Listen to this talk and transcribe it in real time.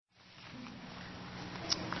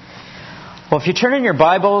Well, if you turn in your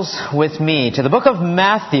Bibles with me to the book of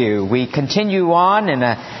Matthew, we continue on in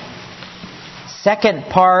a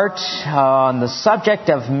second part on the subject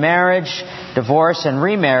of marriage, divorce, and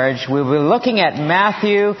remarriage. We'll be looking at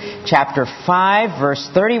Matthew chapter 5, verse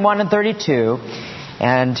 31 and 32.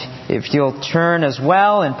 And if you'll turn as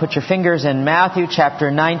well and put your fingers in Matthew chapter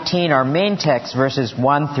 19, our main text, verses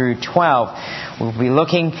 1 through 12. We'll be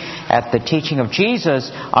looking at the teaching of Jesus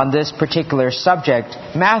on this particular subject.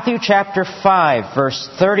 Matthew chapter 5, verse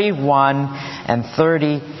 31 and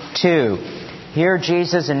 32. Here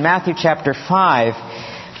Jesus in Matthew chapter 5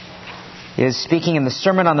 is speaking in the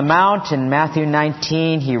Sermon on the Mount. In Matthew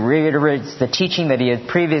 19, he reiterates the teaching that he had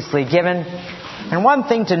previously given. And one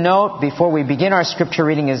thing to note before we begin our scripture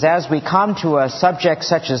reading is as we come to a subject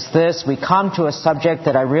such as this, we come to a subject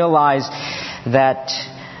that I realize that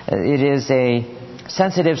it is a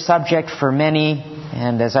sensitive subject for many.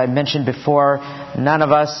 And as I mentioned before, none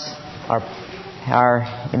of us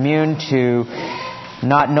are immune to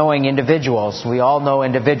not knowing individuals. We all know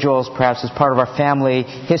individuals, perhaps as part of our family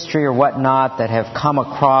history or whatnot, that have come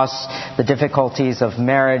across the difficulties of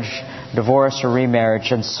marriage, divorce, or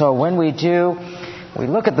remarriage. And so when we do, we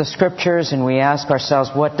look at the scriptures and we ask ourselves,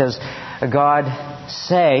 what does God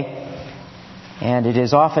say? And it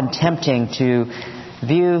is often tempting to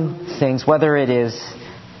view things, whether it is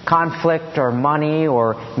conflict or money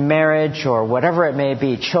or marriage or whatever it may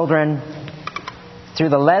be, children, through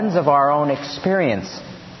the lens of our own experience.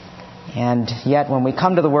 And yet when we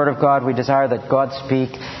come to the Word of God, we desire that God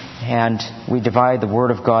speak, and we divide the Word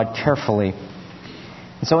of God carefully.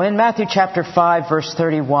 And so in Matthew chapter 5, verse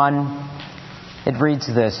 31, it reads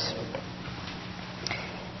this.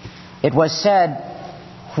 It was said,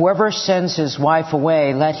 "Whoever sends his wife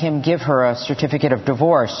away, let him give her a certificate of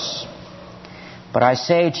divorce. But I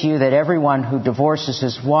say to you that everyone who divorces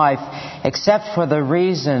his wife, except for the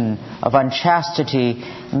reason of unchastity,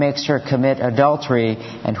 makes her commit adultery,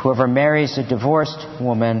 and whoever marries a divorced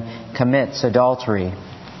woman commits adultery."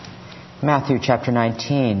 Matthew chapter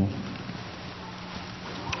 19,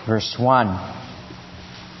 verse 1.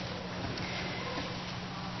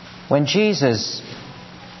 When Jesus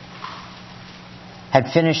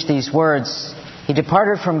had finished these words, he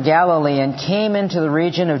departed from Galilee and came into the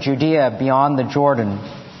region of Judea beyond the Jordan.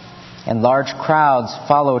 And large crowds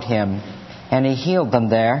followed him, and he healed them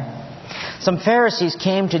there. Some Pharisees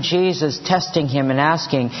came to Jesus, testing him and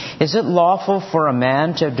asking, "Is it lawful for a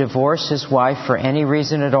man to divorce his wife for any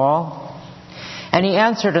reason at all?" And he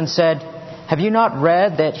answered and said, "Have you not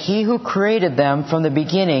read that he who created them from the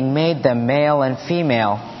beginning made them male and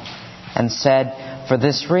female, and said, 'For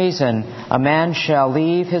this reason, a man shall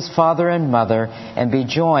leave his father and mother and be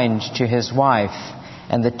joined to his wife,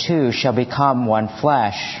 and the two shall become one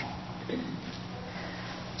flesh.'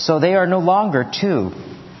 So they are no longer two,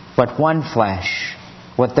 but one flesh.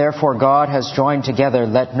 What therefore God has joined together,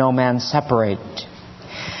 let no man separate."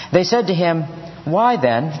 They said to him, "Why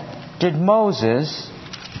then did Moses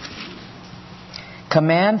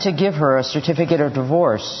command to give her a certificate of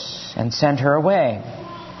divorce and send her away?"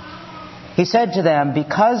 He said to them,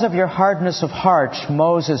 "Because of your hardness of heart,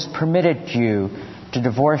 Moses permitted you to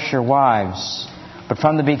divorce your wives. But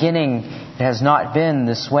from the beginning it has not been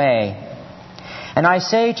this way. And I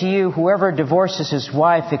say to you, whoever divorces his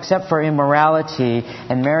wife except for immorality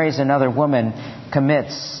and marries another woman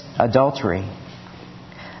commits adultery."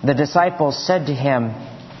 The disciples said to him,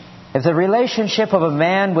 "If the relationship of a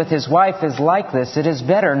man with his wife is like this, it is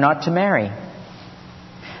better not to marry."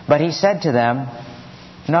 But he said to them,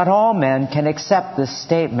 "Not all men can accept this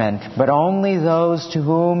statement, but only those to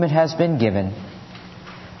whom it has been given.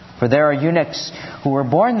 For there are eunuchs who were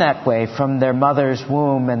born that way from their mother's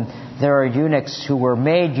womb, and there are eunuchs who were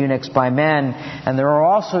made eunuchs by men, and there are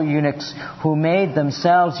also eunuchs who made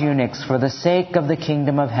themselves eunuchs for the sake of the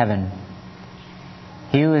kingdom of heaven.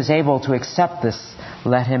 He who is able to accept this,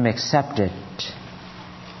 let him accept it."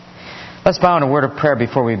 Let's bow in a word of prayer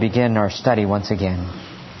before we begin our study once again.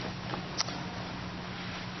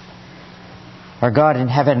 Our God in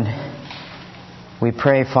heaven, we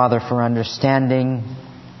pray, Father, for understanding,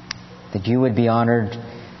 that you would be honored,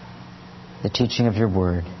 the teaching of your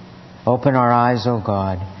word. Open our eyes, O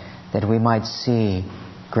God, that we might see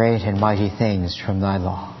great and mighty things from thy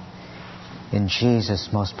law. In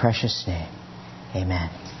Jesus' most precious name, amen.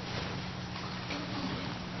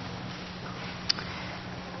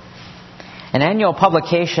 An annual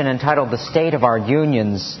publication entitled "The State of Our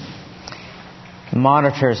Unions"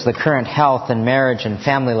 monitors the current health and marriage and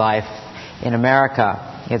family life in America.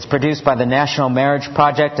 It's produced by the National Marriage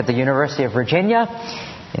Project at the University of Virginia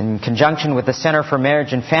in conjunction with the Center for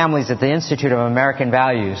Marriage and Families at the Institute of American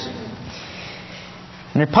Values.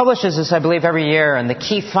 And it publishes this, I believe, every year. And the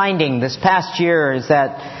key finding this past year is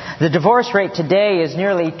that the divorce rate today is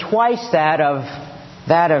nearly twice that of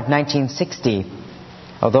 1960,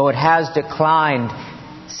 although it has declined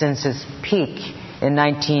since its peak in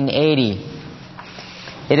 1980.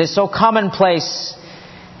 It is so commonplace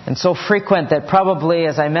and so frequent that probably,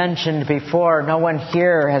 as I mentioned before, no one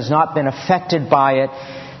here has not been affected by it.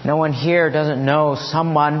 No one here doesn't know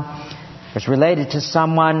someone, is related to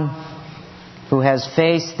someone who has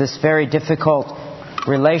faced this very difficult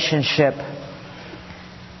relationship.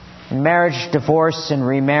 Marriage, divorce, and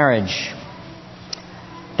remarriage.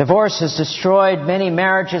 Divorce has destroyed many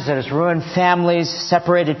marriages. It has ruined families,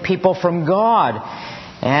 separated people from God.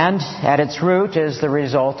 And at its root is the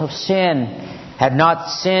result of sin. Had not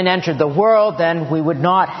sin entered the world, then we would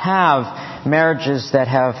not have marriages that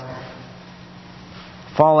have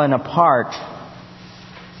fallen apart.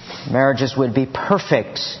 Marriages would be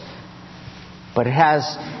perfect. But it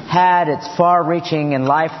has had its far-reaching and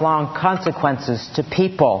lifelong consequences to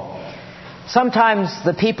people. Sometimes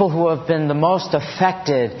the people who have been the most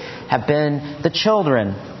affected have been the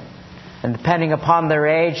children. And depending upon their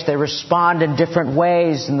age, they respond in different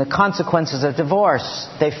ways in the consequences of divorce.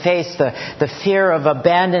 They face the fear of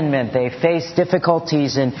abandonment. They face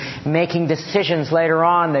difficulties in making decisions later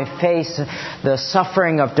on. They face the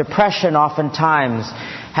suffering of depression oftentimes,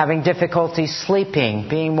 having difficulty sleeping,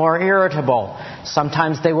 being more irritable.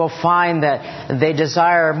 Sometimes they will find that they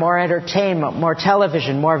desire more entertainment, more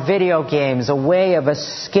television, more video games, a way of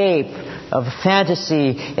escape, of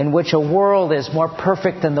fantasy in which a world is more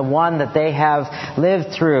perfect than the one that they have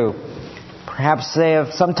lived through. Perhaps they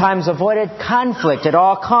have sometimes avoided conflict at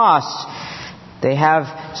all costs. They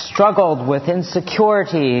have struggled with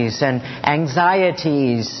insecurities and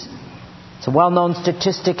anxieties. It's a well-known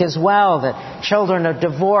statistic as well that children of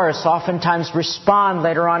divorce oftentimes respond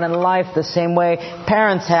later on in life the same way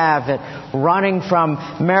parents have, at running from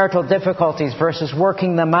marital difficulties versus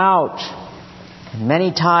working them out. And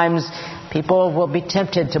many times people will be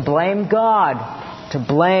tempted to blame God, to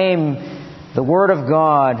blame the Word of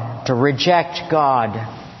God, to reject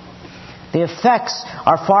God. The effects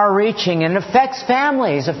are far-reaching and affects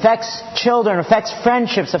families, affects children, affects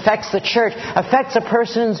friendships, affects the church, affects a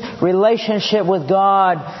person's relationship with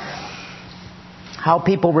God. How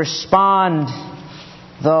people respond,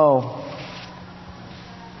 though,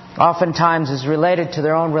 oftentimes is related to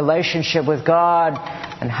their own relationship with God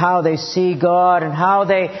and how they see God and how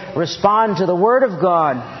they respond to the Word of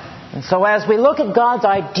God. And so as we look at God's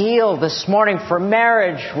ideal this morning for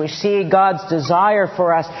marriage, we see God's desire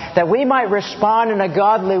for us that we might respond in a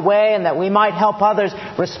godly way and that we might help others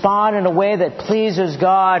respond in a way that pleases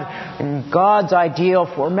God and God's ideal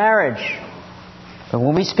for marriage. But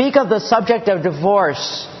when we speak of the subject of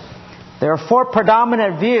divorce, there are four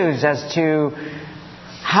predominant views as to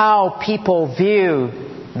how people view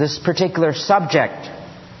this particular subject.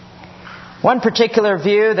 One particular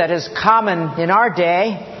view that is common in our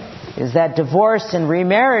day is that divorce and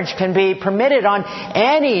remarriage can be permitted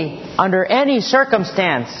under any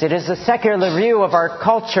circumstance. It is the secular view of our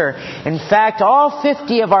culture. In fact, all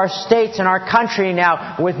 50 of our states in our country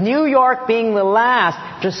now, with New York being the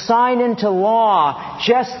last to sign into law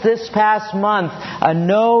just this past month, a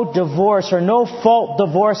no divorce or no fault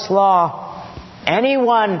divorce law.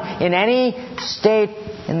 Anyone in any state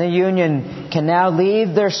in the Union can now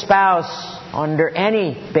leave their spouse under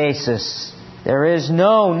any basis. There is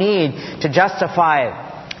no need to justify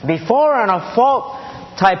it. Before, on a fault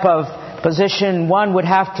type of position, one would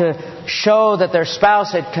have to show that their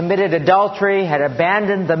spouse had committed adultery, had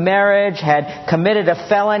abandoned the marriage, had committed a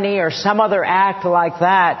felony or some other act like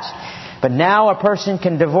that. But now a person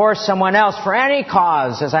can divorce someone else for any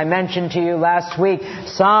cause. As I mentioned to you last week,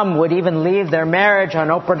 some would even leave their marriage on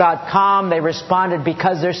Oprah.com. They responded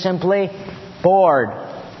because they're simply bored.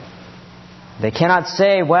 They cannot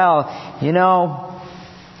say, well, you know,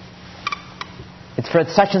 it's for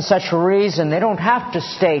such and such a reason. They don't have to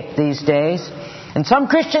state these days. And some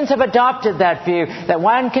Christians have adopted that view, that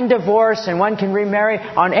one can divorce and one can remarry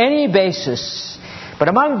on any basis. But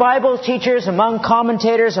among Bible teachers, among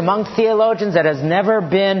commentators, among theologians, that has never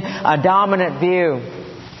been a dominant view.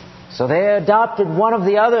 So they adopted one of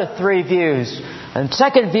the other three views. And the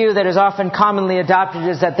second view that is often commonly adopted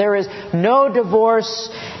is that there is no divorce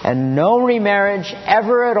and no remarriage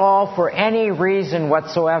ever at all for any reason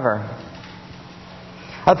whatsoever.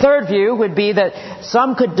 A third view would be that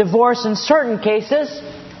some could divorce in certain cases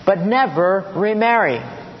but never remarry.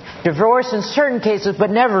 Divorce in certain cases but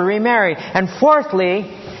never remarry. And fourthly,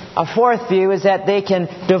 a fourth view is that they can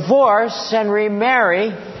divorce and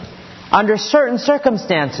remarry under certain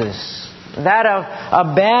circumstances. That of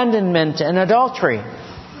abandonment and adultery.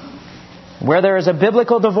 Where there is a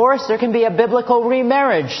biblical divorce, there can be a biblical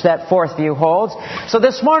remarriage, that fourth view holds. So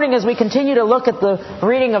this morning, as we continue to look at the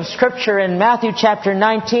reading of Scripture in Matthew chapter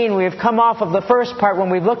 19, we have come off of the first part when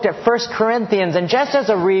we've looked at 1 Corinthians. And just as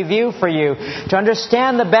a review for you, to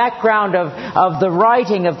understand the background of the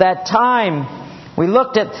writing of that time, we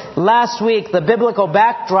looked at last week the biblical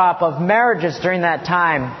backdrop of marriages during that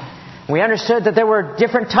time. We understood that there were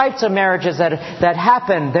different types of marriages that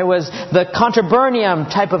happened. There was the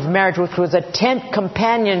contubernium type of marriage, which was a tent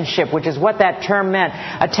companionship, which is what that term meant.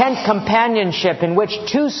 A tent companionship in which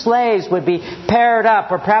two slaves would be paired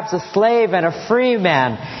up, or perhaps a slave and a free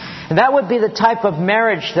man. And that would be the type of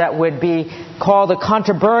marriage that would be called a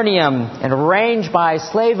contubernium and arranged by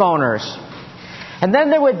slave owners. And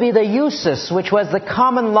then there would be the usus, which was the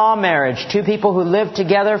common law marriage. Two people who lived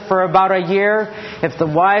together for about a year. If the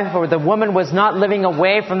wife or the woman was not living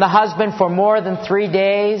away from the husband for more than 3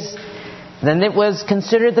 days, then it was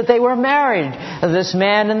considered that they were married, this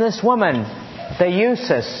man and this woman, the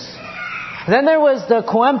usus. Then there was the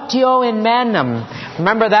coemptio in manum.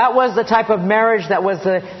 Remember, that was the type of marriage that was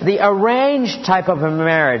the arranged type of a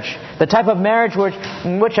marriage. The type of marriage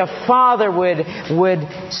in which a father would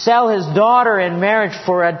sell his daughter in marriage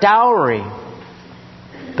for a dowry.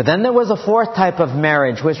 But then there was a fourth type of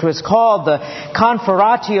marriage, which was called the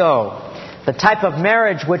conferatio. The type of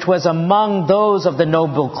marriage which was among those of the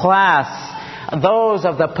noble class, those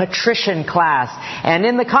of the patrician class. And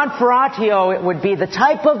in the conferatio, it would be the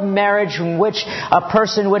type of marriage in which a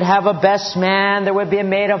person would have a best man, there would be a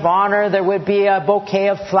maid of honor, there would be a bouquet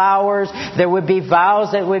of flowers, there would be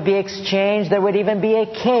vows that would be exchanged, there would even be a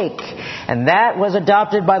cake. And that was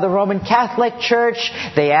adopted by the Roman Catholic Church.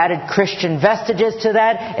 They added Christian vestiges to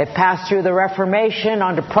that. It passed through the Reformation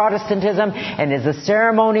onto Protestantism, and is the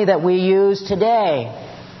ceremony that we use today.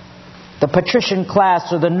 The patrician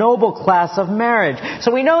class, or the noble class of marriage.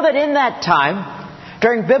 So we know that in that time,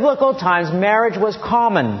 during biblical times, marriage was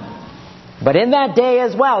common. But in that day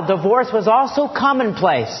as well, divorce was also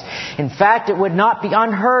commonplace. In fact, it would not be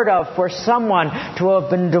unheard of for someone to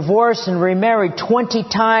have been divorced and remarried 20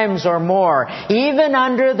 times or more. Even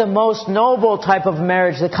under the most noble type of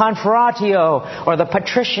marriage, the conferatio, or the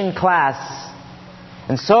patrician class.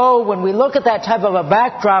 And so, when we look at that type of a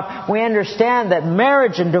backdrop, we understand that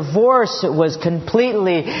marriage and divorce, it was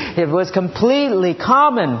completely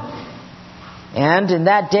common. And in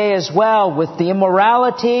that day as well, with the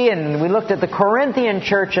immorality, and we looked at the Corinthian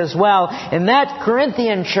church as well. In that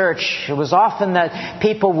Corinthian church, it was often that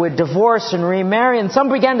people would divorce and remarry, and some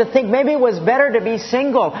began to think maybe it was better to be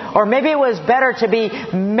single, or maybe it was better to be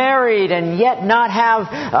married and yet not have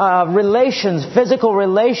physical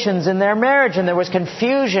relations in their marriage, and there was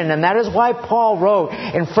confusion. And that is why Paul wrote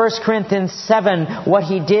in 1 Corinthians 7 what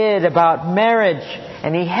he did about marriage.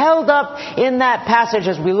 And he held up in that passage,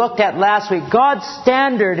 as we looked at last week, God's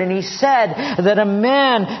standard. And he said that a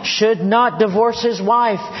man should not divorce his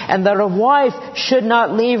wife, and that a wife should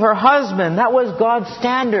not leave her husband. That was God's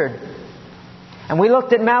standard. And we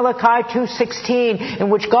looked at Malachi 2:16, in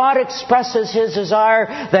which God expresses His desire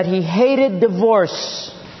that He hated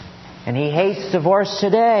divorce. And He hates divorce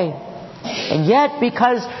today. And yet,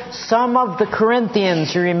 because some of the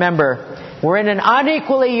Corinthians, you remember, were in an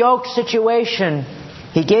unequally yoked situation,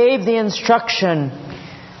 He gave the instruction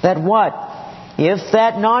that what? If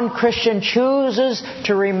that non-Christian chooses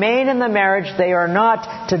to remain in the marriage, they are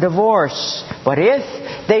not to divorce. But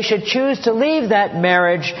if they should choose to leave that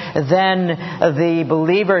marriage, then the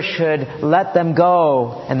believer should let them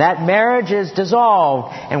go. And that marriage is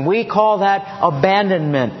dissolved. And we call that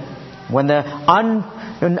abandonment. When the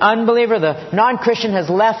unbeliever, the non-Christian, has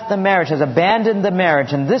left the marriage, has abandoned the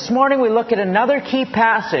marriage. And this morning we look at another key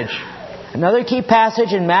passage. Another key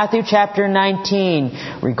passage in Matthew chapter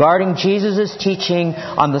 19 regarding Jesus' teaching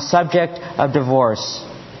on the subject of divorce.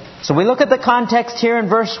 So we look at the context here in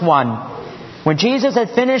verse 1. When Jesus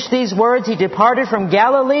had finished these words, He departed from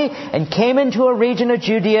Galilee and came into a region of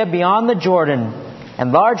Judea beyond the Jordan.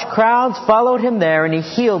 And large crowds followed Him there, and He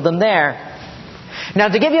healed them there. Now,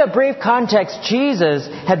 to give you a brief context, Jesus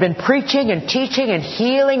had been preaching and teaching and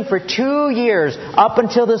healing for 2 years up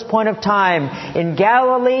until this point of time in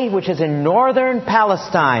Galilee, which is in northern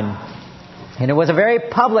Palestine. And it was a very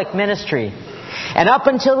public ministry. And up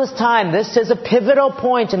until this time, this is a pivotal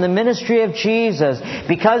point in the ministry of Jesus,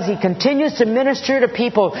 because He continues to minister to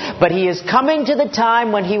people, but He is coming to the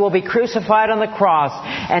time when He will be crucified on the cross.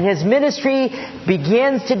 And His ministry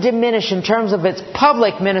begins to diminish in terms of its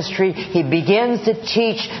public ministry. He begins to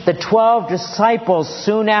teach the 12 disciples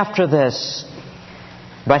soon after this.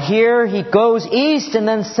 But here he goes east and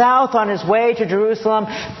then south on his way to Jerusalem,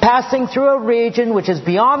 passing through a region which is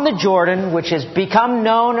beyond the Jordan, which has become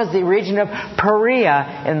known as the region of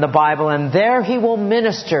Perea in the Bible. And there he will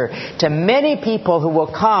minister to many people who will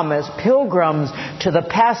come as pilgrims to the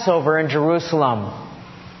Passover in Jerusalem.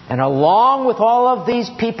 And along with all of these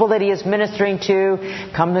people that he is ministering to,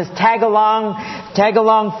 come his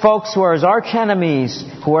tag-along folks who are his arch enemies,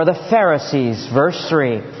 who are the Pharisees. Verse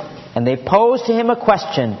 3. And they posed to him a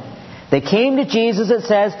question. They came to Jesus, it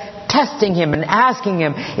says, testing him and asking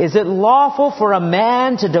him, is it lawful for a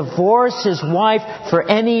man to divorce his wife for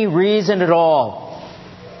any reason at all?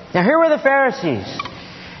 Now here were the Pharisees.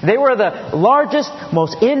 They were the largest,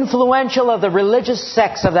 most influential of the religious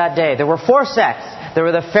sects of that day. There were 4 sects. There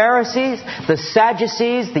were the Pharisees, the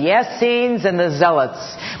Sadducees, the Essenes, and the Zealots.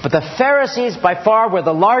 But the Pharisees by far were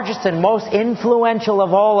the largest and most influential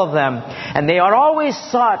of all of them. And they had always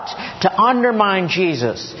sought to undermine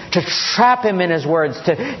Jesus, to trap him in his words,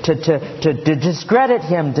 to discredit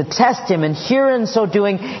him, to test him. And here in so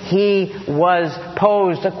doing, he was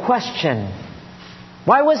posed a question.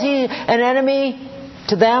 Why was he an enemy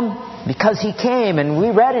to them? Because he came, and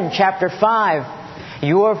we read in chapter 5,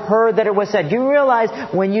 you have heard that it was said. You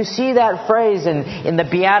realize when you see that phrase in the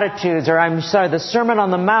Beatitudes, the Sermon on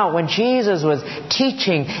the Mount, when Jesus was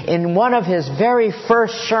teaching in one of his very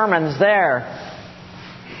first sermons there,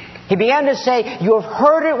 he began to say, you have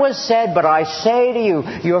heard it was said, but I say to you.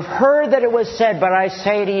 You have heard that it was said, but I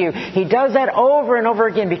say to you. He does that over and over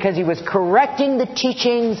again because he was correcting the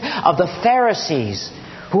teachings of the Pharisees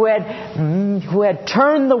who had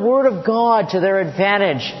turned the Word of God to their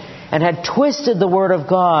advantage and had twisted the Word of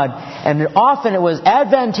God. And often it was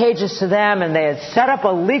advantageous to them, and they had set up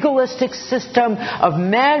a legalistic system of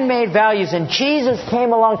man-made values. And Jesus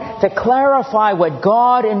came along to clarify what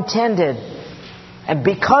God intended. And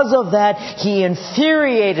because of that, he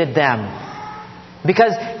infuriated them.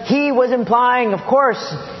 Because he was implying, of course,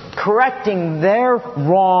 correcting their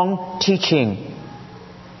wrong teaching.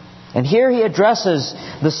 And here he addresses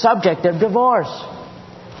the subject of divorce.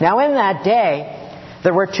 Now in that day,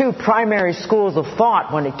 there were 2 primary schools of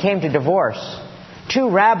thought when it came to divorce. 2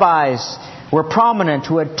 rabbis were prominent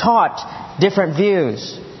who had taught different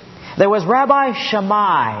views. There was Rabbi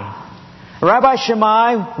Shammai. Rabbi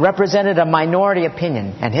Shammai represented a minority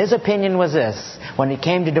opinion, and his opinion was this when it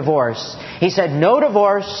came to divorce. He said, no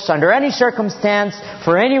divorce under any circumstance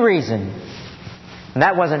for any reason. And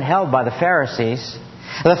that wasn't held by the Pharisees.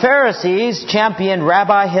 The Pharisees championed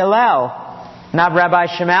Rabbi Hillel, not Rabbi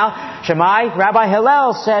Shammai. Rabbi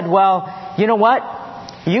Hillel said, well, you know what?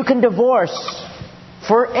 You can divorce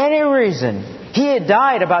for any reason. He had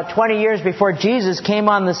died about 20 years before Jesus came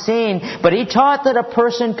on the scene, but he taught that a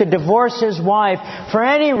person could divorce his wife for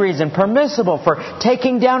any reason, permissible, for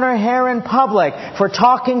taking down her hair in public, for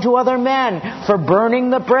talking to other men, for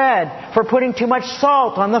burning the bread, for putting too much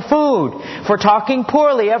salt on the food, for talking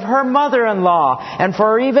poorly of her mother-in-law, and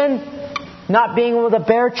for even not being able to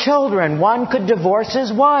bear children. One could divorce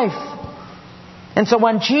his wife. And so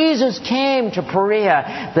when Jesus came to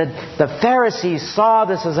Perea, the Pharisees saw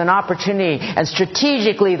this as an opportunity. And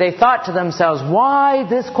strategically they thought to themselves, why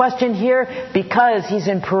this question here? Because he's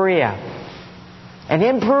in Perea. And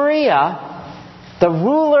in Perea, the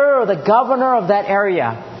ruler or the governor of that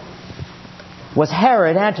area was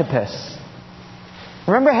Herod Antipas.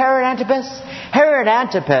 Remember Herod Antipas? Herod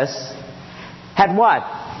Antipas had what?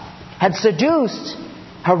 Had seduced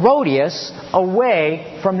Herodias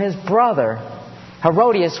away from his brother.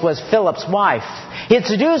 Herodias was Philip's wife. He had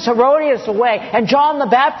seduced Herodias away, and John the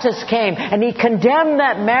Baptist came, and he condemned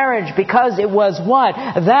that marriage because it was what?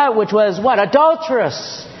 That which was what?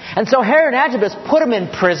 Adulterous. And so Herod Antipas put him in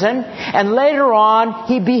prison, and later on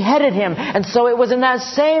he beheaded him. And so it was in that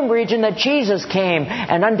same region that Jesus came.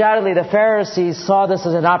 And undoubtedly the Pharisees saw this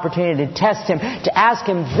as an opportunity to test him, to ask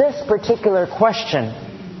him this particular question,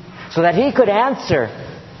 so that he could answer,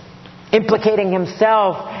 implicating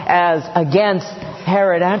himself as against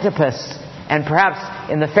Herod Antipas, and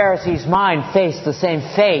perhaps in the Pharisees' mind faced the same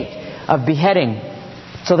fate of beheading.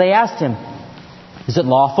 So they asked him, is it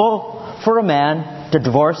lawful for a man to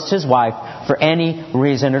divorce his wife for any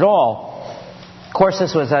reason at all? Of course,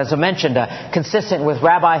 this was, as I mentioned, consistent with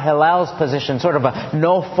Rabbi Hillel's position, sort of a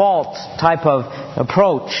no-fault type of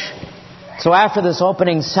approach. So after this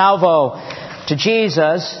opening salvo to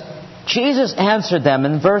Jesus, Jesus answered them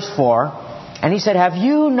in verse 4, and he said, have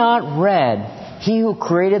you not read He who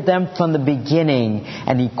created them from the beginning?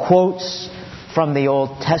 And he quotes from the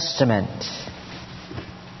Old Testament.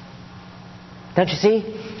 Don't you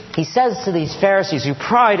see? He says to these Pharisees who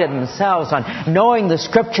prided themselves on knowing the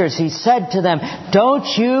Scriptures, he said to them, don't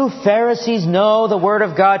you Pharisees know the Word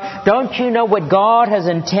of God? Don't you know what God has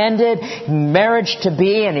intended marriage to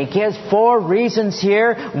be? And he gives 4 reasons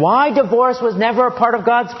here why divorce was never a part of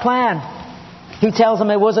God's plan. He tells them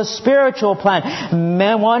it was a spiritual plan.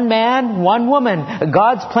 One man, one woman.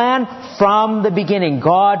 God's plan from the beginning.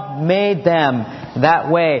 God made them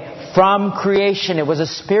that way. From creation. It was a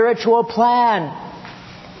spiritual plan.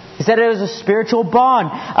 He said it was a spiritual bond.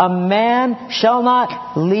 A man shall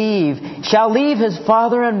leave his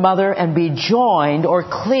father and mother and be joined or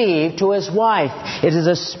cleave to his wife. It is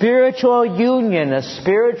a spiritual union, a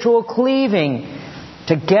spiritual cleaving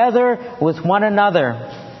together with one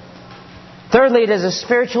another. Thirdly, it is a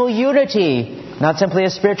spiritual unity. Not simply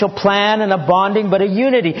a spiritual plan and a bonding, but a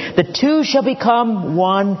unity. The two shall become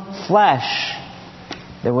one flesh.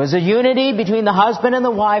 There was a unity between the husband and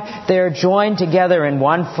the wife. They are joined together in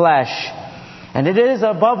one flesh. And it is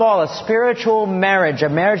above all a spiritual marriage, a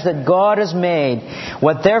marriage that God has made.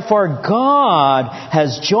 What therefore God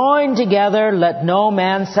has joined together, let no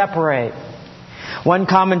man separate. One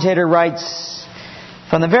commentator writes,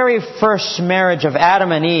 from the very first marriage of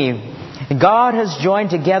Adam and Eve, God has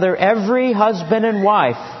joined together every husband and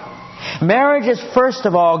wife. Marriage is first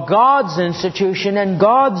of all God's institution and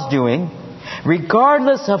God's doing,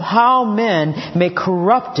 regardless of how men may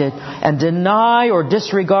corrupt it and deny or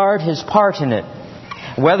disregard His part in it.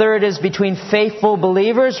 Whether it is between faithful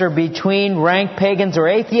believers or between rank pagans or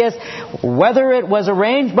atheists, whether it was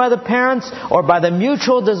arranged by the parents or by the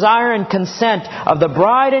mutual desire and consent of the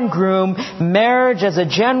bride and groom, marriage as a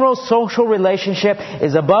general social relationship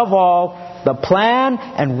is above all the plan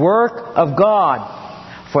and work of God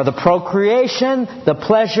for the procreation, the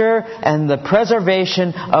pleasure, and the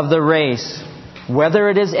preservation of the race. Whether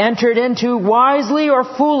it is entered into wisely or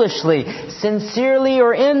foolishly, sincerely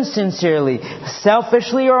or insincerely,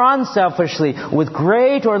 selfishly or unselfishly, with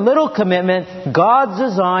great or little commitment, God's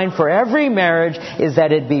design for every marriage is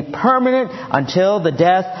that it be permanent until the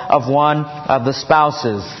death of one of the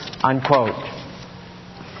spouses. Unquote.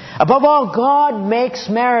 Above all, God makes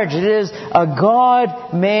marriage. It is a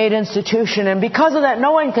God-made institution. And because of that,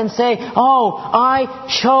 no one can say, oh, I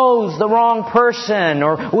chose the wrong person,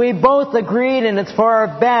 or we both agreed and it's for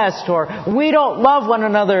our best, or we don't love one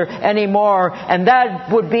another anymore, and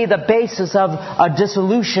that would be the basis of a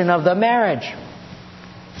dissolution of the marriage.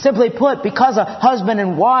 Simply put, because a husband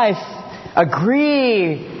and wife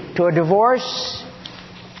agree to a divorce,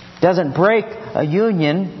 doesn't break a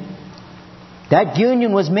union. That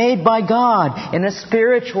union was made by God in a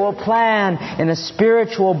spiritual plan, in a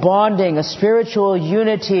spiritual bonding, a spiritual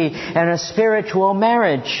unity, and a spiritual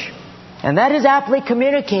marriage. And that is aptly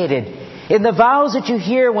communicated in the vows that you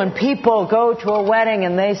hear when people go to a wedding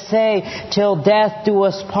and they say, till death do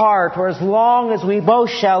us part, or as long as we both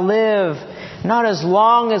shall live. Not as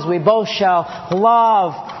long as we both shall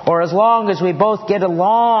love, or as long as we both get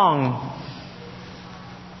along.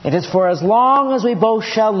 It is for as long as we both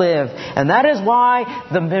shall live. And that is why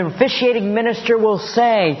the officiating minister will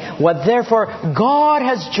say, what therefore God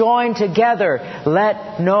has joined together,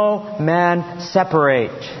 let no man separate.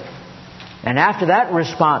 And after that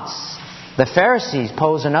response, the Pharisees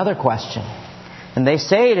pose another question. And they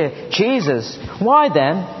say to Jesus, why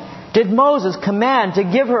then did Moses command to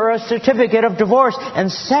give her a certificate of divorce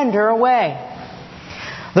and send her away?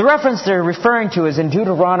 The reference they're referring to is in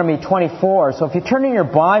Deuteronomy 24. So if you turn in your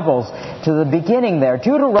Bibles to the beginning there,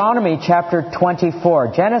 Deuteronomy chapter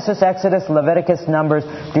 24. Genesis, Exodus, Leviticus, Numbers,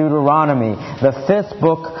 Deuteronomy. The 5th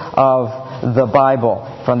book of the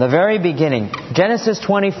Bible. From the very beginning. Genesis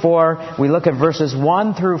 24, we look at verses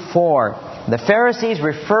 1 through 4. The Pharisees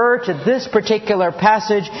refer to this particular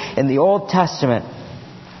passage in the Old Testament.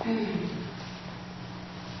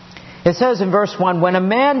 It says in verse 1, when a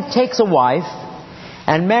man takes a wife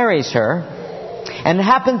and marries her, and it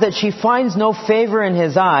happens that she finds no favor in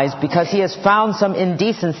his eyes because he has found some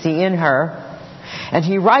indecency in her, and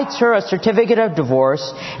he writes her a certificate of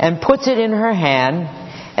divorce and puts it in her hand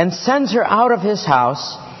and sends her out of his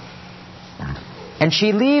house, and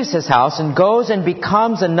she leaves his house and goes and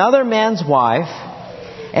becomes another man's wife,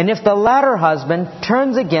 and if the latter husband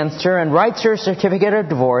turns against her and writes her a certificate of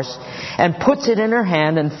divorce and puts it in her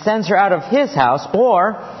hand and sends her out of his house,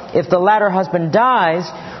 or if the latter husband dies,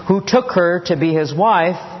 who took her to be his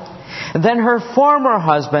wife, then her former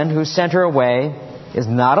husband who sent her away is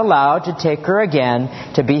not allowed to take her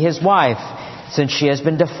again to be his wife, since she has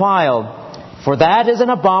been defiled. For that is an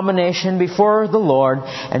abomination before the Lord,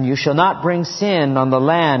 and you shall not bring sin on the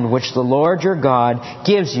land which the Lord your God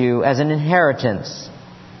gives you as an inheritance.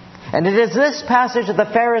 And it is this passage that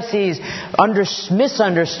the Pharisees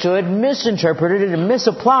misunderstood, misinterpreted, and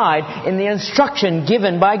misapplied in the instruction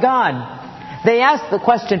given by God. They asked the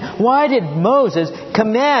question, why did Moses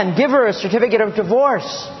give her a certificate of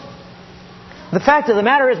divorce? The fact of the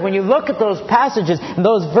matter is, when you look at those passages and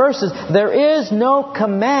those verses, there is no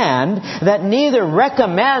command that neither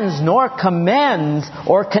recommends nor commends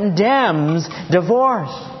or condemns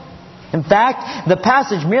divorce. In fact, the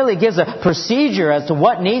passage merely gives a procedure as to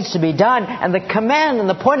what needs to be done, and the command and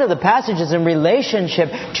the point of the passage is in relationship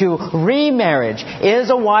to remarriage. Is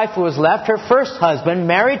a wife who has left her first husband,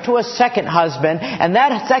 married to a second husband, and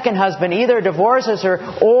that second husband either divorces her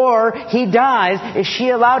or he dies, is she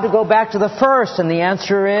allowed to go back to the first? And the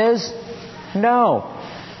answer is no.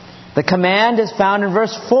 The command is found in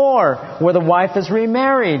verse 4, where the wife is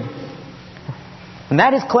remarried. And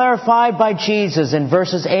that is clarified by Jesus in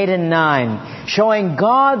verses 8 and 9, showing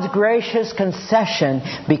God's gracious concession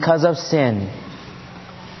because of sin.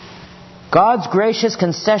 God's gracious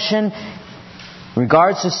concession in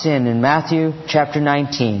regards to sin in Matthew chapter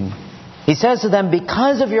 19. He says to them,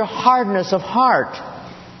 because of your hardness of heart,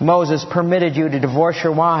 Moses permitted you to divorce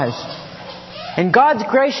your wives. And God's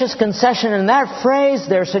gracious concession in that phrase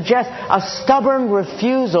there suggests a stubborn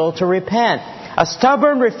refusal to repent. A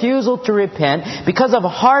stubborn refusal to repent because of a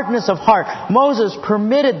hardness of heart. Moses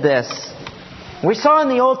permitted this. We saw in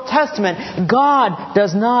the Old Testament, God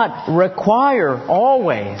does not require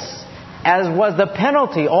always, as was the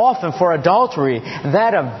penalty often for adultery,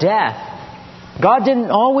 that of death. God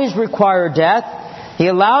didn't always require death. He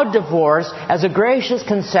allowed divorce as a gracious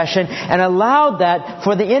concession and allowed that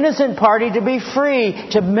for the innocent party to be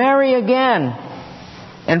free to marry again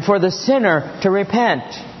and for the sinner to repent.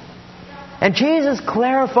 And Jesus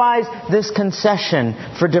clarifies this concession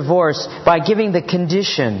for divorce by giving the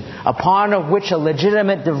condition upon which a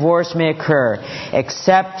legitimate divorce may occur,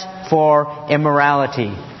 except for immorality,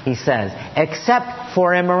 he says. Except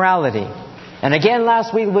for immorality. And again,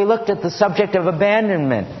 last week we looked at the subject of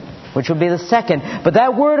abandonment, which would be the second. But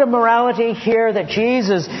that word immorality here that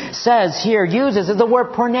Jesus uses is the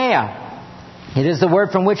word porneia. It is the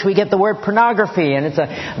word from which we get the word pornography, and it's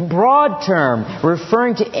a broad term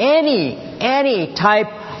referring to any type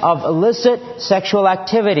of illicit sexual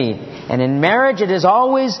activity. And in marriage it is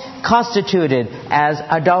always constituted as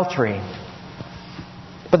adultery.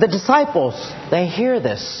 But the disciples, they hear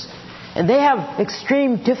this, and they have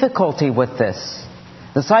extreme difficulty with this.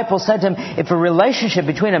 The disciples said to him, if a relationship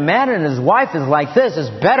between a man and his wife is like this,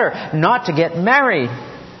 it's better not to get married.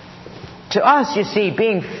 To us, you see,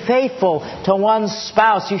 being faithful to one's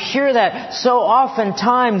spouse, you hear that so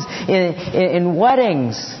oftentimes in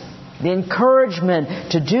weddings. The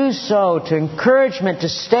encouragement to do so, to encouragement to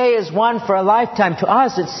stay as one for a lifetime. To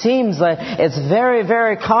us, it seems that it's very,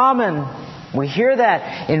 very common. We hear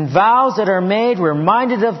that in vows that are made. We're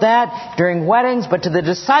reminded of that during weddings. But to the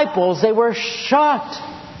disciples, they were shocked.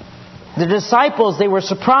 The disciples, they were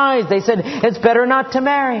surprised. They said, it's better not to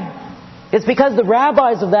marry. It's because the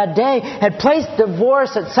rabbis of that day had placed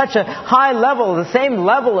divorce at such a high level, the same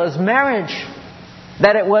level as marriage,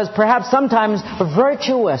 that it was perhaps sometimes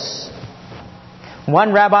virtuous.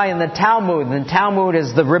 One rabbi in the Talmud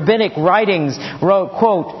is the rabbinic writings, wrote,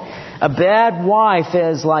 quote, a bad wife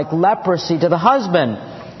is like leprosy to the husband.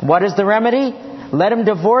 What is the remedy? Let him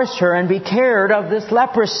divorce her and be cured of this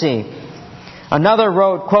leprosy. Another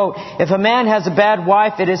wrote, quote, if a man has a bad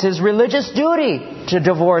wife, it is his religious duty to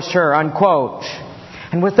divorce her, unquote.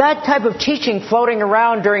 And with that type of teaching floating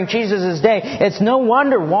around during Jesus' day, it's no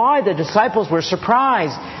wonder why the disciples were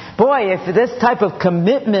surprised. Boy, if this type of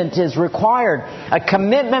commitment is required, a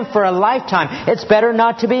commitment for a lifetime, it's better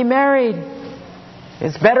not to be married.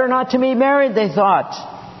 It's better not to be married, they thought.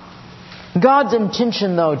 God's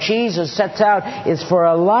intention, though, Jesus sets out, is for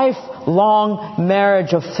a lifelong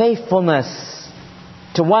marriage of faithfulness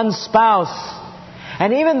to one spouse.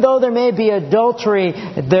 And even though there may be adultery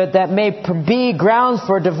that may be grounds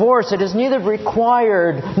for divorce, it is neither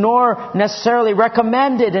required nor necessarily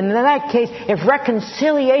recommended. And in that case, if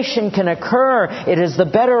reconciliation can occur, it is the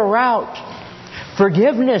better route.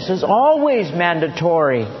 Forgiveness is always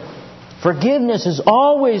mandatory. Forgiveness is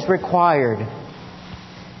always required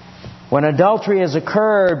when adultery has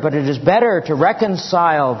occurred, but it is better to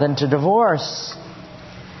reconcile than to divorce.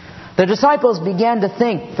 The disciples began to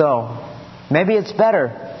think, though, maybe it's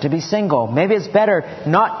better to be single. Maybe it's better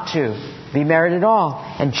not to be married at all.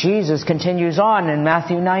 And Jesus continues on in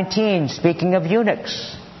Matthew 19, speaking of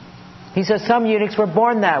eunuchs. He says some eunuchs were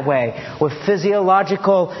born that way, with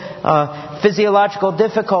physiological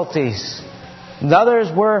difficulties. And others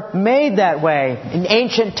were made that way. In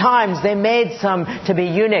ancient times, they made some to be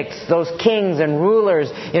eunuchs, those kings and rulers,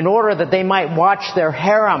 in order that they might watch their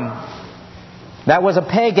harem. That was a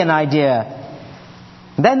pagan idea.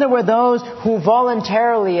 Then there were those who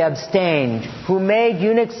voluntarily abstained, who made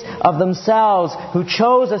eunuchs of themselves, who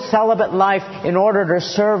chose a celibate life in order to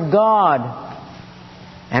serve God.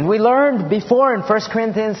 And we learned before in 1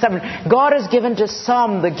 Corinthians 7, God has given to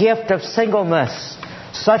some the gift of singleness,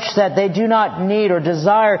 such that they do not need or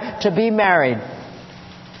desire to be married.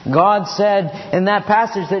 God said in that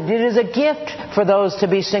passage that it is a gift for those to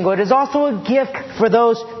be single. It is also a gift for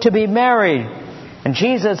those to be married. And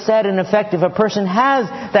Jesus said, in effect, if a person has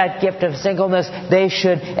that gift of singleness, they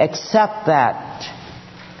should accept that.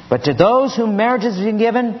 But to those whom marriage has been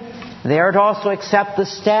given, they are to also accept the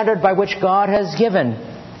standard by which God has given.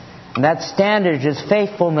 And that standard is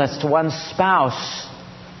faithfulness to one's spouse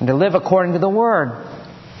and to live according to the Word.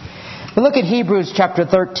 We look at Hebrews chapter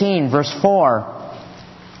 13, verse 4.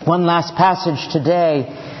 One last passage today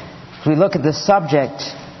as we look at this subject.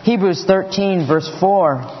 Hebrews 13, verse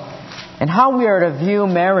 4. And how we are to view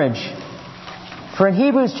marriage. For in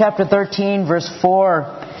Hebrews chapter 13, verse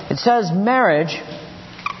 4, it says marriage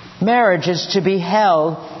is to be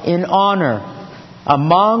held in honor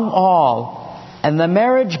among all, and the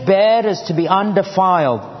marriage bed is to be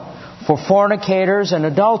undefiled. For fornicators and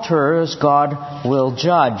adulterers God will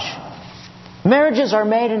judge. Marriages are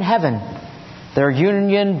made in heaven. They're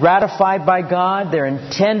union ratified by God. They're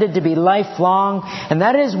intended to be lifelong. And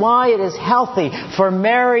that is why it is healthy for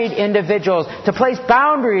married individuals to place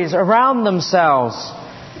boundaries around themselves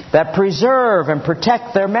that preserve and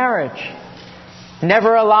protect their marriage.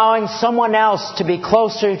 Never allowing someone else to be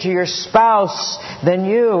closer to your spouse than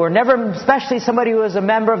you, or never, especially somebody who is a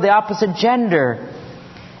member of the opposite gender.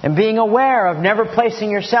 And being aware of never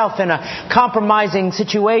placing yourself in a compromising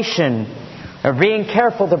situation. Or being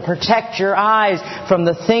careful to protect your eyes from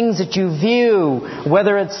the things that you view,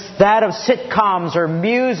 whether it's that of sitcoms or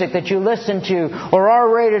music that you listen to, or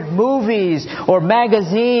R-rated movies, or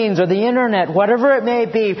magazines, or the internet, whatever it may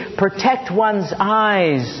be. Protect one's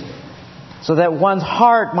eyes so that one's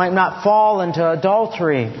heart might not fall into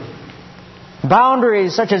adultery.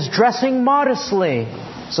 Boundaries such as dressing modestly,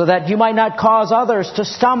 so that you might not cause others to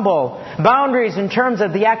stumble. Boundaries in terms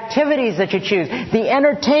of the activities that you choose, the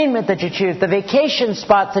entertainment that you choose, the vacation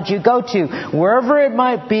spots that you go to, wherever it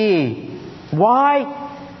might be. Why?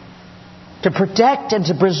 To protect and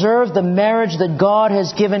to preserve the marriage that God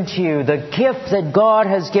has given to you, the gift that God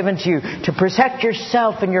has given to you, to protect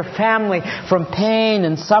yourself and your family from pain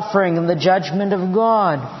and suffering and the judgment of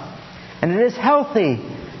God. And it is healthy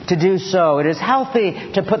to do so. It is healthy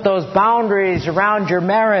to put those boundaries around your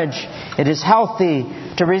marriage. It is healthy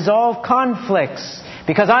to resolve conflicts.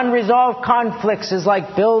 Because unresolved conflicts is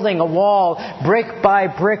like building a wall brick by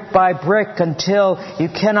brick by brick until you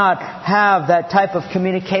cannot have that type of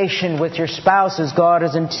communication with your spouse as God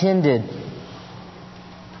has intended.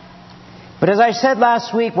 But as I said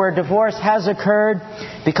last week, where divorce has occurred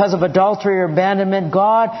because of adultery or abandonment,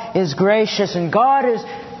 God is gracious and God is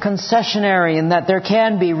concessionary in that there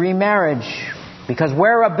can be remarriage. Because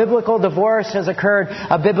where a biblical divorce has occurred,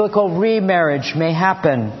 a biblical remarriage may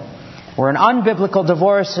happen. Where an unbiblical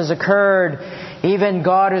divorce has occurred, even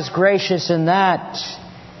God is gracious in that.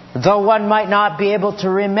 Though one might not be able to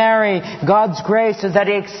remarry, God's grace is that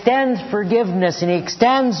He extends forgiveness and He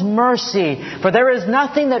extends mercy. For there is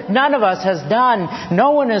nothing that none of us has done.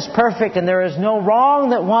 No one is perfect, and there is no wrong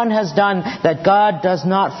that one has done that God does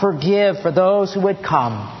not forgive for those who would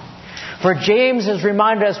come. For James has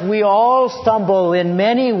reminded us we all stumble in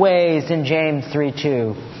many ways in James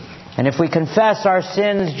 3:2. And if we confess our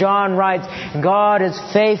sins, John writes, God is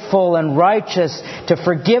faithful and righteous to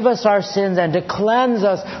forgive us our sins and to cleanse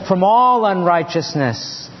us from all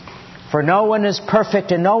unrighteousness. For no one is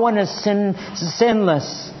perfect and no one is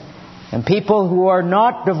sinless. And people who are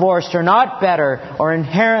not divorced are not better or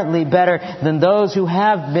inherently better than those who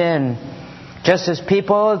have been. Just as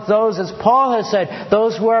those, as Paul has said,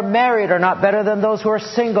 those who are married are not better than those who are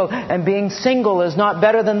single, and being single is not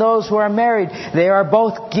better than those who are married. They are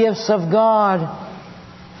both gifts of God.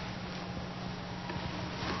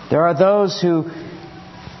 There are those who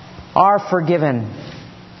are forgiven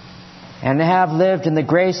and have lived in the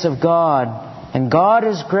grace of God. And God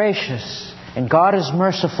is gracious and God is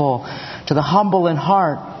merciful to the humble in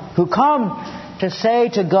heart who come to say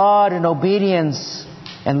to God in obedience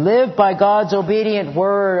and live by God's obedient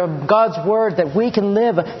word, God's word, that we can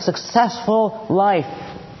live a successful life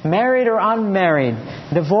married or unmarried,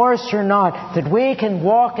 divorced or not, that we can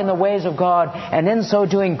walk in the ways of God, and in so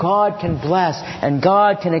doing, God can bless, and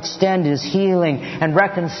God can extend His healing, and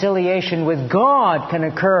reconciliation with God can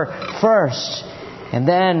occur first, and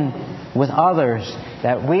then with others,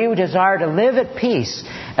 that we desire to live at peace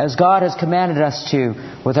as God has commanded us to,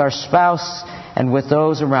 with our spouse and with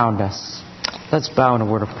those around us. Let's bow in a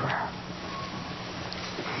word of prayer.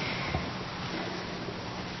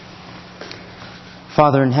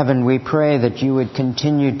 Father in heaven, we pray that you would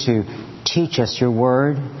continue to teach us your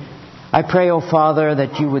word. I pray, O Father,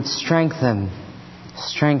 that you would strengthen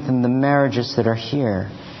the marriages that are here.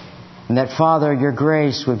 And that, Father, your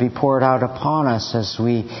grace would be poured out upon us as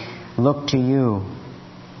we look to you.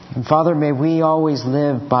 And Father, may we always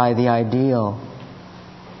live by the ideal,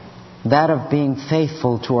 that of being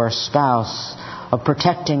faithful to our spouse, of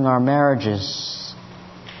protecting our marriages,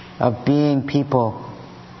 of being people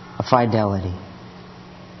of fidelity.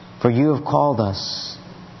 For you have called us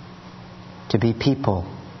to be people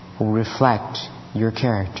who reflect your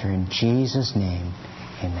character. In Jesus' name,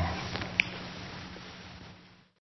 amen.